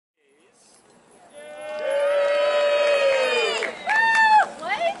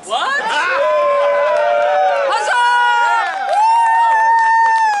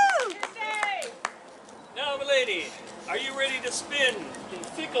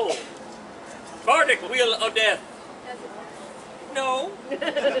battle. Bardic wheel of death. No. Then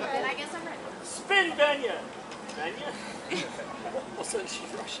I guess I'm ready. Spin Vanya. Vanya? All of a sudden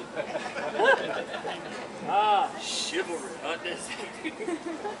she's Russian. Chivalry.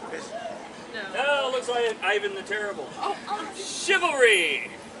 No, looks like Ivan the Terrible. Chivalry.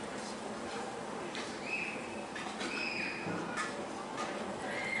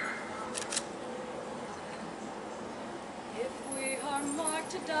 If we are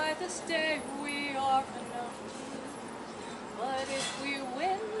marked to die this day, we are enough. But if we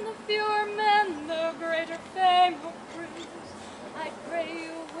win, the fewer men, the greater fame accrues. I pray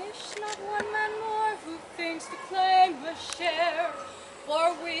you wish not one man more who thinks to claim a share.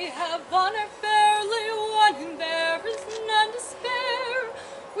 For we have honor fairly won, and there is none to spare.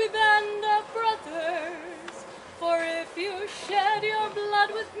 We band of brothers, for if you shed your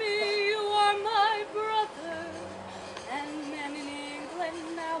blood with me, you are my brother. And men in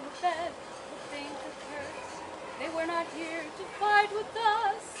England now abed will think the curse. They were not here to fight with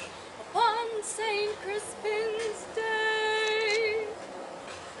us upon St. Crispin's Day.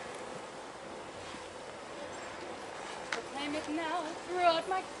 Proclaim it now throughout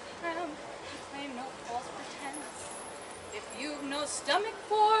my camp, proclaim no false pretense. If you've no stomach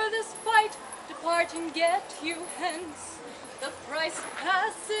for this fight, depart and get you hence. The price of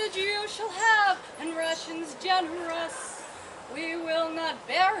passage you shall have, and rations generous. We will not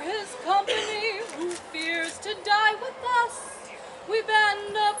bear his company, who fears to die with us. We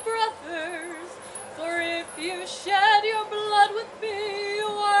band of brothers, for if you shed your blood with me, you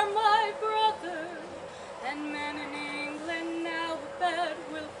are my brother. And men in England now abed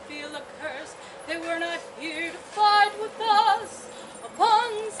will feel accursed. They were not here to fight with us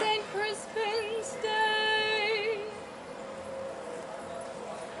upon St. Crispin's Day.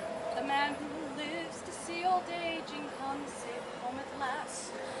 The man who lives to see old age and come safe home at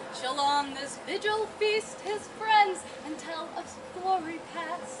last shall on this vigil feast his friends and tell of glory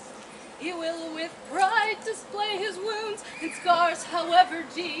past. He will with pride display his wounds and scars however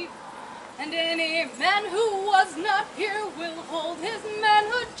deep, and any man who was not here will hold his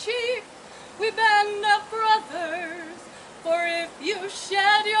manhood cheap. We band of brothers, for if you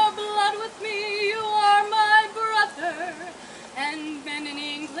shed your blood with me, you are my brother. And men in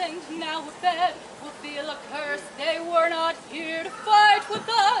England now abed will feel a curse. They were not here to fight with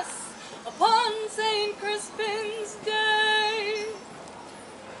us upon St. Crispin's Day.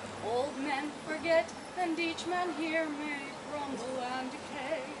 Old men forget, and each man here may crumble and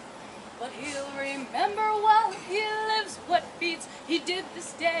decay. But he'll remember while he lives what feats he did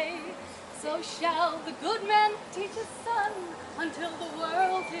this day. So shall the good man teach his son until the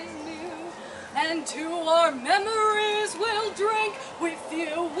world is new. And to our memories we'll drink, we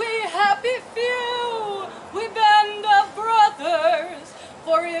few, we happy few. We band of brothers,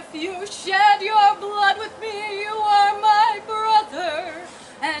 for if you shed your blood with me, you are my brother.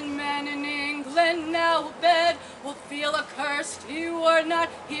 And men in England now abed will feel accursed. You are not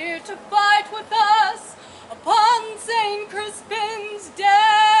here to fight with us upon St. Crispin's Day.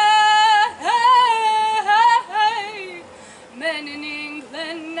 Men in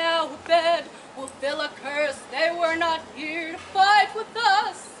England now abed will feel accursed. They were not here to fight with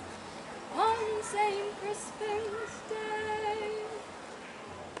us on St. Crispin's Day.